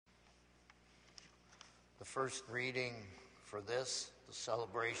The first reading for this, the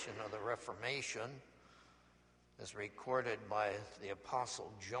celebration of the Reformation, is recorded by the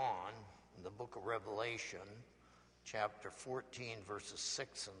Apostle John in the book of Revelation, chapter 14, verses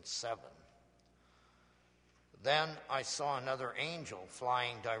 6 and 7. Then I saw another angel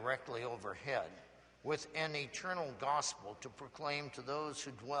flying directly overhead with an eternal gospel to proclaim to those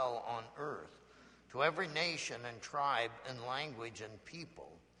who dwell on earth, to every nation and tribe and language and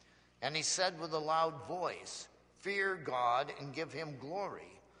people. And he said with a loud voice, "Fear God and give him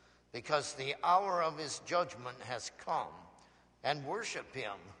glory, because the hour of his judgment has come, and worship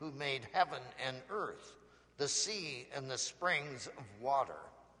him who made heaven and earth, the sea and the springs of water."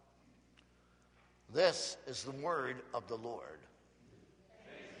 This is the word of the Lord.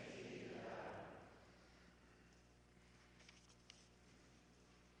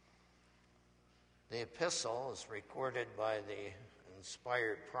 The epistle is recorded by the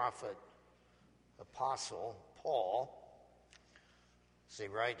inspired prophet, apostle Paul, as he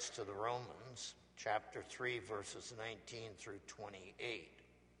writes to the Romans, chapter 3, verses 19 through 28.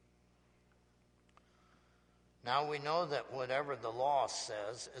 Now we know that whatever the law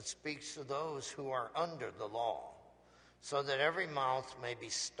says, it speaks to those who are under the law, so that every mouth may be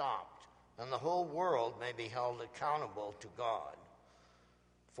stopped, and the whole world may be held accountable to God.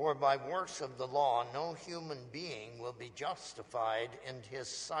 For by works of the law no human being will be justified in his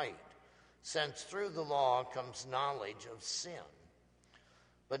sight, since through the law comes knowledge of sin.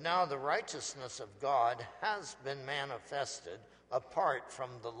 But now the righteousness of God has been manifested apart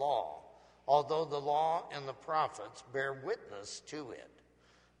from the law, although the law and the prophets bear witness to it.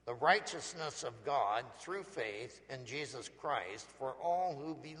 The righteousness of God through faith in Jesus Christ for all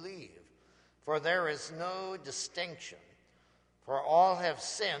who believe. For there is no distinction. For all have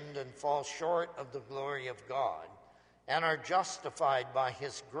sinned and fall short of the glory of God, and are justified by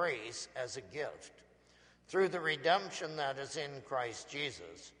his grace as a gift, through the redemption that is in Christ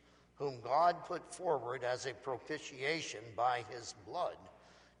Jesus, whom God put forward as a propitiation by his blood,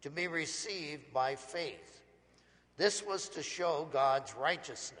 to be received by faith. This was to show God's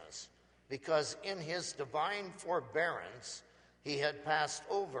righteousness, because in his divine forbearance he had passed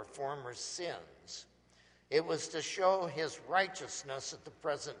over former sins. It was to show his righteousness at the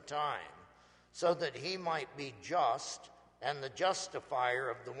present time, so that he might be just and the justifier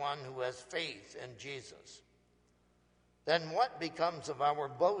of the one who has faith in Jesus. Then what becomes of our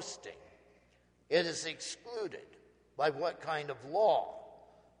boasting? It is excluded. By what kind of law?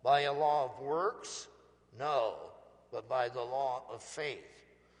 By a law of works? No, but by the law of faith.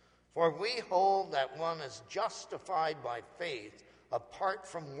 For we hold that one is justified by faith apart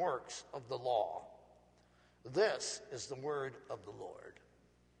from works of the law. This is the word of the Lord.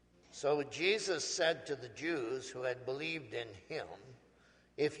 So Jesus said to the Jews who had believed in him,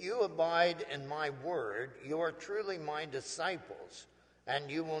 "If you abide in my word, you are truly my disciples, and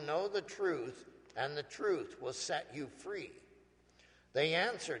you will know the truth, and the truth will set you free." They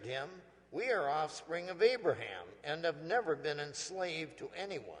answered him, "We are offspring of Abraham, and have never been enslaved to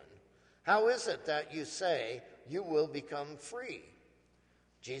anyone. How is it that you say you will become free?"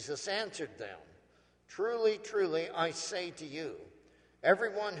 Jesus answered them, "Truly, truly, I say to you,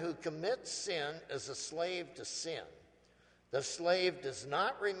 everyone who commits sin is a slave to sin. The slave does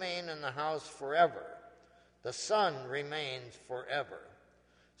not remain in the house forever. The Son remains forever.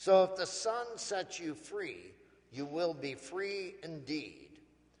 So if the Son sets you free, you will be free indeed."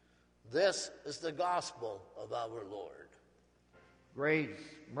 This is the gospel of our Lord. Grace,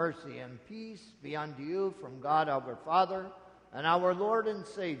 mercy, and peace be unto you from God our Father and our Lord and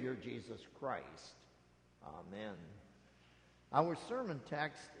Savior Jesus Christ. Amen. Our sermon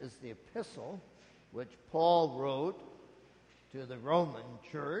text is the epistle which Paul wrote to the Roman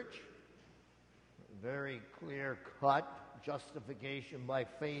church. Very clear-cut justification by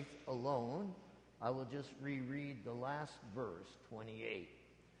faith alone. I will just reread the last verse, 28.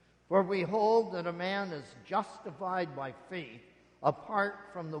 "For we hold that a man is justified by faith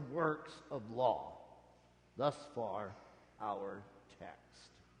apart from the works of law." Thus far, our text.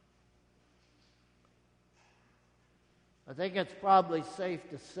 I think it's probably safe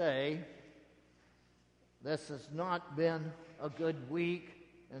to say this has not been a good week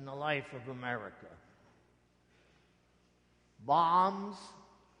in the life of America. Bombs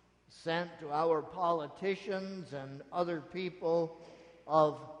sent to our politicians and other people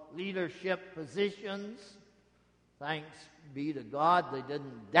of leadership positions. Thanks be to God they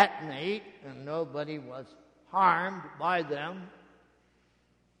didn't detonate and nobody was harmed by them.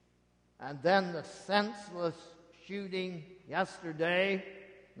 And then the senseless shooting yesterday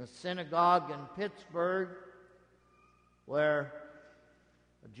in the synagogue in Pittsburgh, where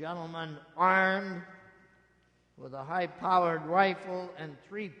a gentleman armed with a high-powered rifle and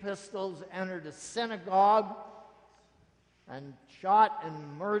 3 pistols, entered a synagogue and shot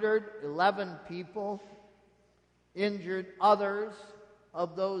and murdered 11 people, injured others.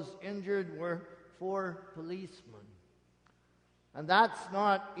 Of those injured were 4 policemen. And that's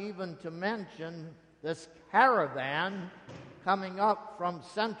not even to mention this caravan coming up from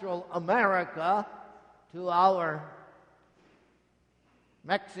Central America to our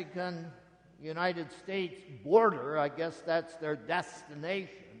Mexican United States border. I guess that's their destination,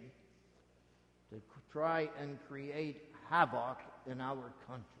 to try and create havoc in our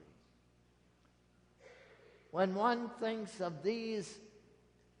country. When one thinks of these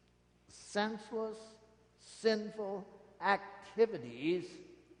senseless, sinful activities,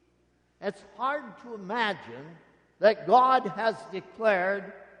 it's hard to imagine that God has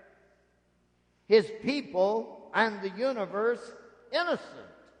declared His people and the universe innocent.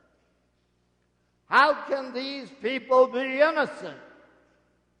 How can these people be innocent?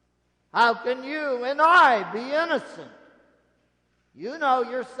 How can you and I be innocent? You know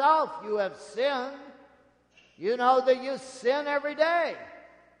yourself you have sinned. You know that you sin every day.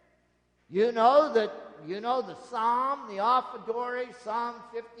 You know the psalm, the offertory, Psalm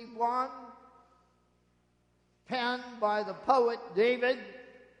 51, penned by the poet David.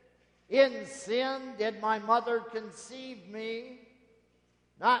 In sin did my mother conceive me,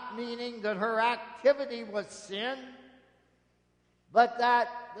 not meaning that her activity was sin, but that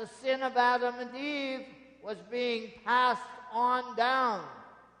the sin of Adam and Eve was being passed on down,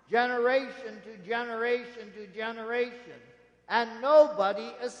 generation to generation to generation, and nobody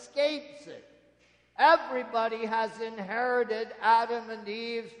escapes it. Everybody has inherited Adam and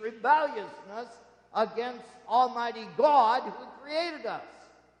Eve's rebelliousness against Almighty God who created us.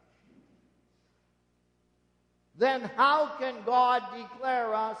 Then how can God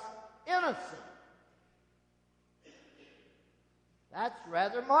declare us innocent? That's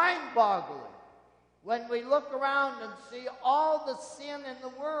rather mind-boggling when we look around and see all the sin in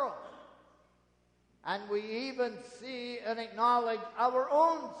the world, and we even see and acknowledge our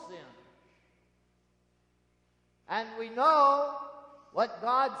own sin. And we know what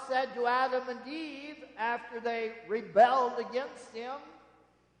God said to Adam and Eve after they rebelled against Him.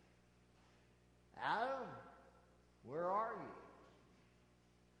 Adam, where are you?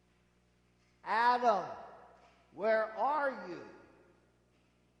 Adam, where are you?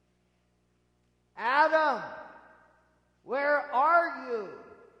 Adam, where are you?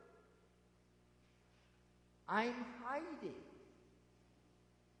 I'm hiding.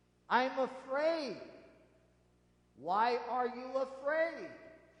 I'm afraid. Why are you afraid?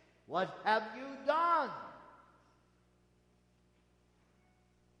 What have you done?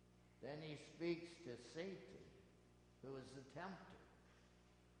 Then he speaks to Satan, who is the tempter.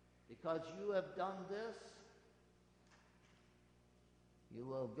 Because you have done this, you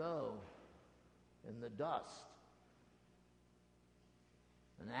will go in the dust.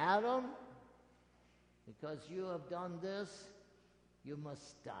 And Adam, because you have done this, you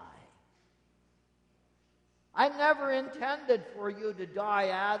must die. I never intended for you to die,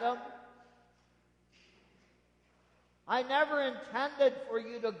 Adam. I never intended for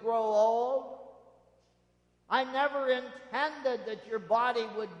you to grow old. I never intended that your body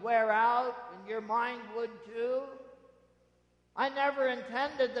would wear out and your mind would too. I never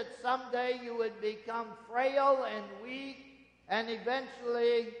intended that someday you would become frail and weak and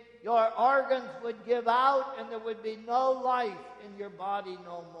eventually your organs would give out and there would be no life in your body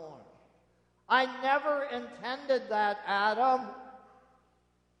no more. I never intended that, Adam.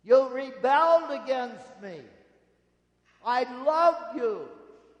 You rebelled against me. I loved you,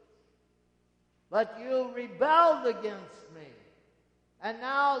 but you rebelled against me. And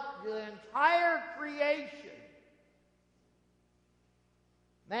now the entire creation,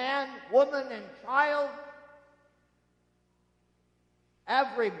 man, woman, and child,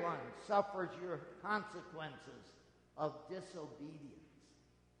 everyone suffers your consequences of disobedience.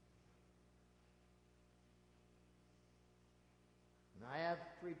 And I have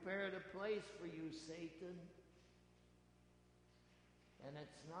prepared a place for you, Satan, and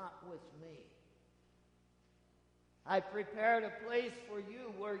it's not with me. I prepared a place for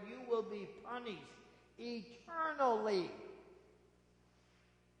you where you will be punished eternally.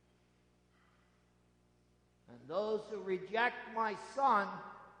 And those who reject my Son,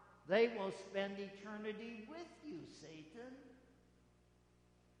 they will spend eternity with you, Satan.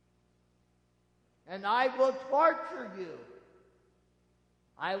 And I will torture you.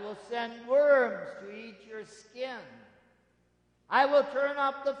 I will send worms to eat your skin. I will turn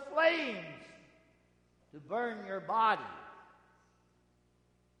up the flames to burn your body.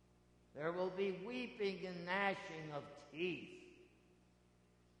 There will be weeping and gnashing of teeth.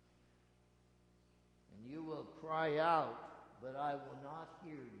 And you will cry out, but I will not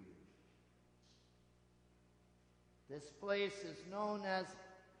hear you. This place is known as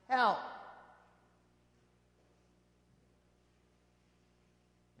hell.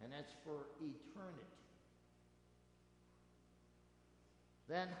 And it's for eternity.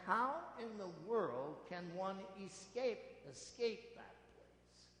 Then how in the world can one escape that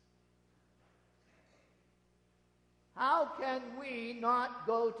place? How can we not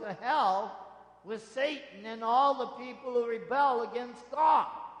go to hell with Satan and all the people who rebel against God?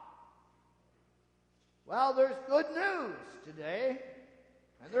 Well, there's good news today,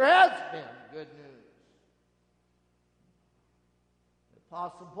 and there has been good news. The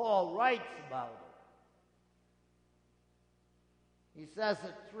Apostle Paul writes about it. He says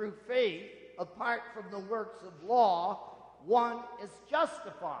that through faith, apart from the works of law, one is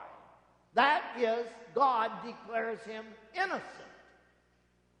justified. That is, God declares him innocent,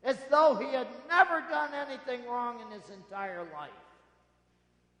 as though he had never done anything wrong in his entire life.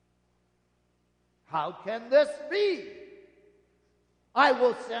 How can this be? I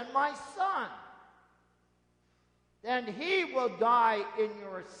will send my son, and he will die in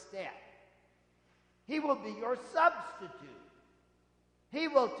your stead. He will be your substitute. He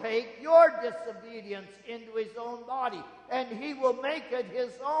will take your disobedience into his own body, and he will make it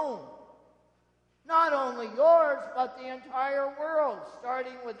his own. Not only yours, but the entire world,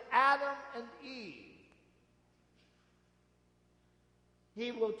 starting with Adam and Eve.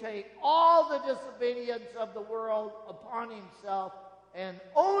 He will take all the disobedience of the world upon himself and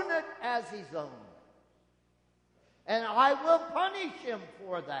own it as his own. And I will punish him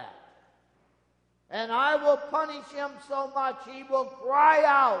for that. And I will punish him so much he will cry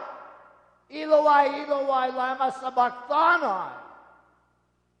out, Eloi, Eloi, lama sabachthani.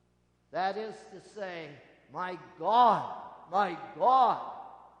 That is to say, my God, why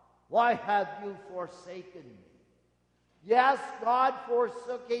have you forsaken me? Yes, God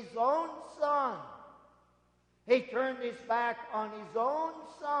forsook his own son. He turned his back on his own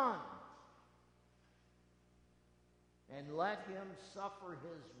son and let him suffer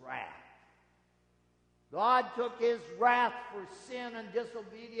his wrath. God took his wrath for sin and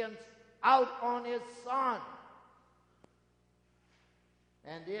disobedience out on his son.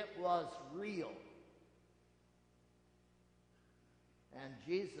 And it was real. And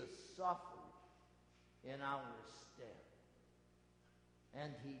Jesus suffered in our stead.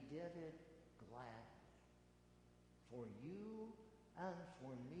 And he did it gladly. For you and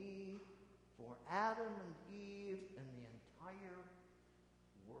for me, for Adam and Eve and the entire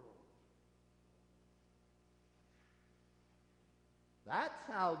world. That's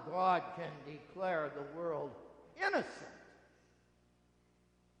how God can declare the world innocent.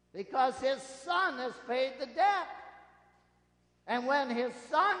 Because his son has paid the debt. And when his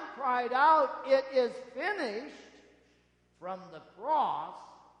son cried out, "It is finished," from the cross,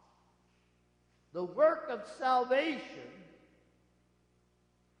 the work of salvation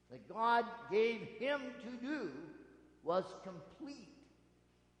that God gave him to do was complete.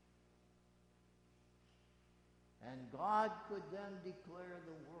 And God could then declare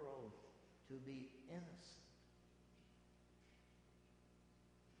the world to be innocent.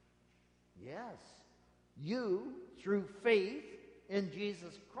 Yes, you, through faith in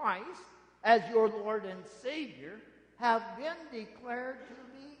Jesus Christ as your Lord and Savior, have been declared to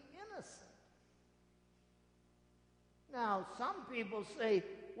be innocent. Now, some people say,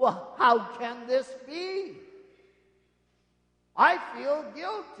 well, how can this be? I feel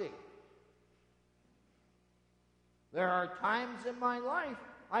guilty. There are times in my life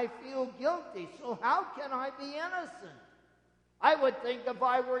I feel guilty, so how can I be innocent? I would think if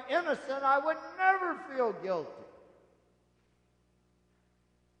I were innocent, I would never feel guilty.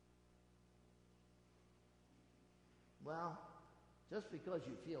 Well, just because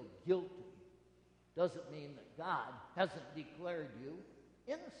you feel guilty doesn't mean that God hasn't declared you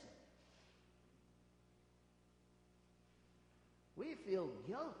innocent. We feel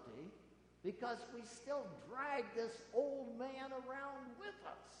guilty because we still drag this old man around with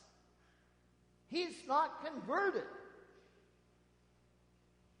us. He's not converted.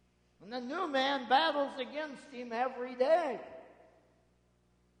 And the new man battles against him every day.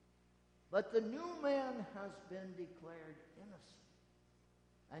 But the new man has been declared innocent.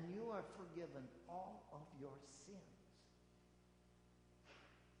 And you are forgiven all of your sins.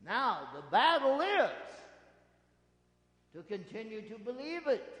 Now, the battle is to continue to believe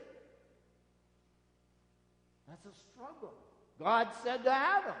it. That's a struggle. God said to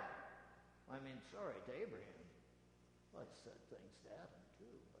Adam, to Abraham. Well, he said things to Adam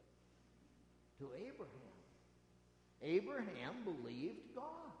too, but to Abraham. Abraham believed God.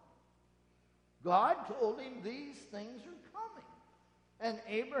 God told him these things are coming. And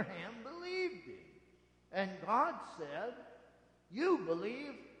Abraham believed him. And God said, you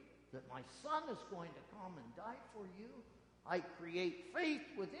believe that my son is going to come and die for you. I create faith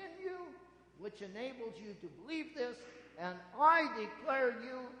within you, which enables you to believe this. And I declare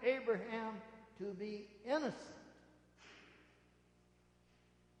you, Abraham, to be innocent.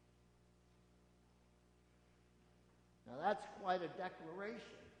 Now that's quite a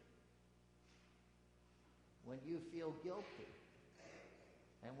declaration when you feel guilty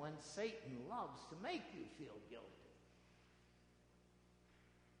and when Satan loves to make you feel guilty.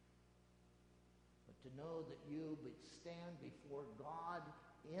 But to know that you would stand before God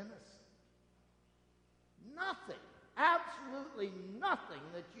innocent. Nothing, absolutely nothing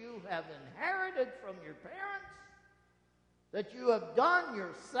that you have inherited from your parents, that you have done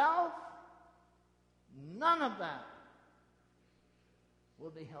yourself, none of that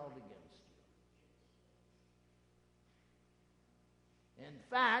will be held against you. In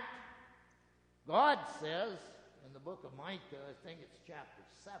fact, God says in the book of Micah, I think it's chapter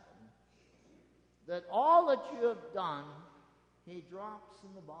 7, that all that you have done, he drops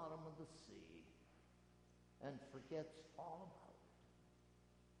in the bottom of the sea and forgets all about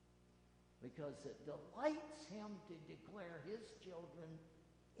it. Because it delights him to declare his children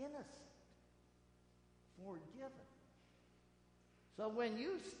innocent, forgiven. So when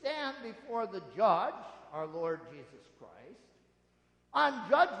you stand before the judge, our Lord Jesus Christ, on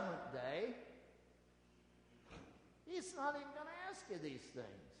Judgment Day, he's not even going to ask you these things.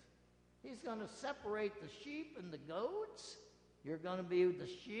 He's going to separate the sheep and the goats. You're going to be the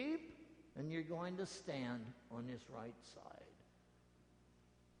sheep, and you're going to stand on his right side.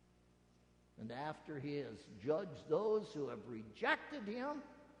 And after he has judged those who have rejected him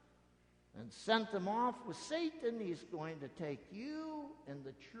and sent them off with Satan, he's going to take you and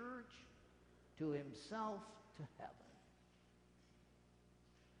the church to himself to heaven.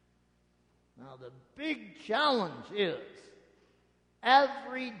 Now the big challenge is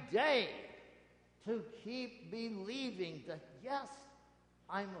every day to keep believing that, yes,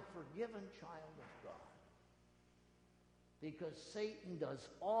 I'm a forgiven child of God. Because Satan does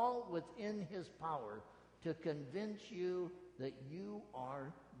all within his power to convince you that you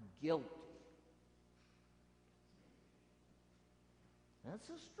are guilty. That's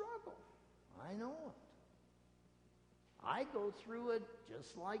a struggle. I know it. I go through it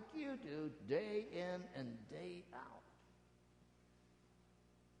just like you do, day in and day out.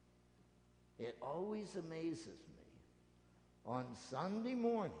 It always amazes me on Sunday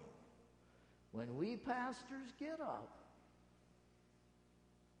morning when we pastors get up,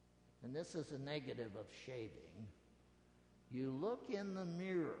 and this is a negative of shaving, you look in the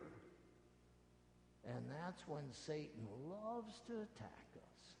mirror, and that's when Satan loves to attack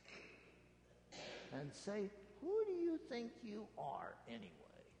us and say, who do you think you are anyway?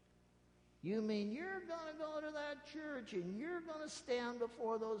 You mean you're going to go to that church and you're going to stand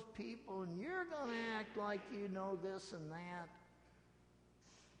before those people and you're going to act like you know this and that?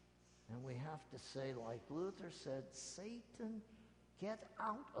 And we have to say, like Luther said, Satan, get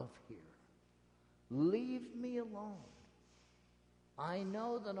out of here. Leave me alone. I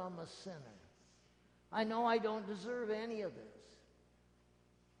know that I'm a sinner. I know I don't deserve any of this.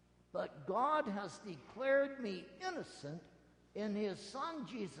 But God has declared me innocent in his Son,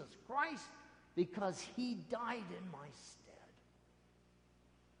 Jesus Christ, because he died in my stead.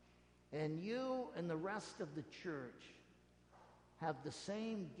 And you and the rest of the church have the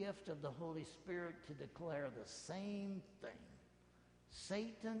same gift of the Holy Spirit to declare the same thing.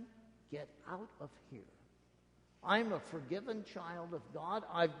 Satan, get out of here. I'm a forgiven child of God.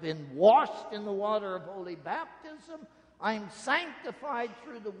 I've been washed in the water of holy baptism. I'm sanctified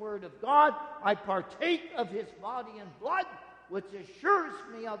through the Word of God. I partake of his body and blood, which assures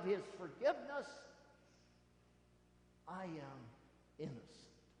me of his forgiveness. I am innocent.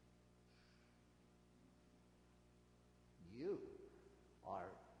 You are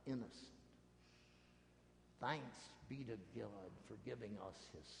innocent. Thanks be to God for giving us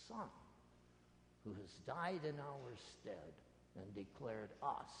his Son, who has died in our stead and declared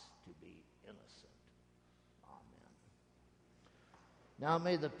us to be innocent. Amen. Now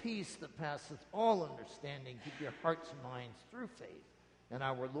may the peace that passeth all understanding keep your hearts and minds through faith in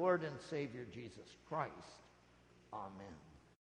our Lord and Savior Jesus Christ. Amen.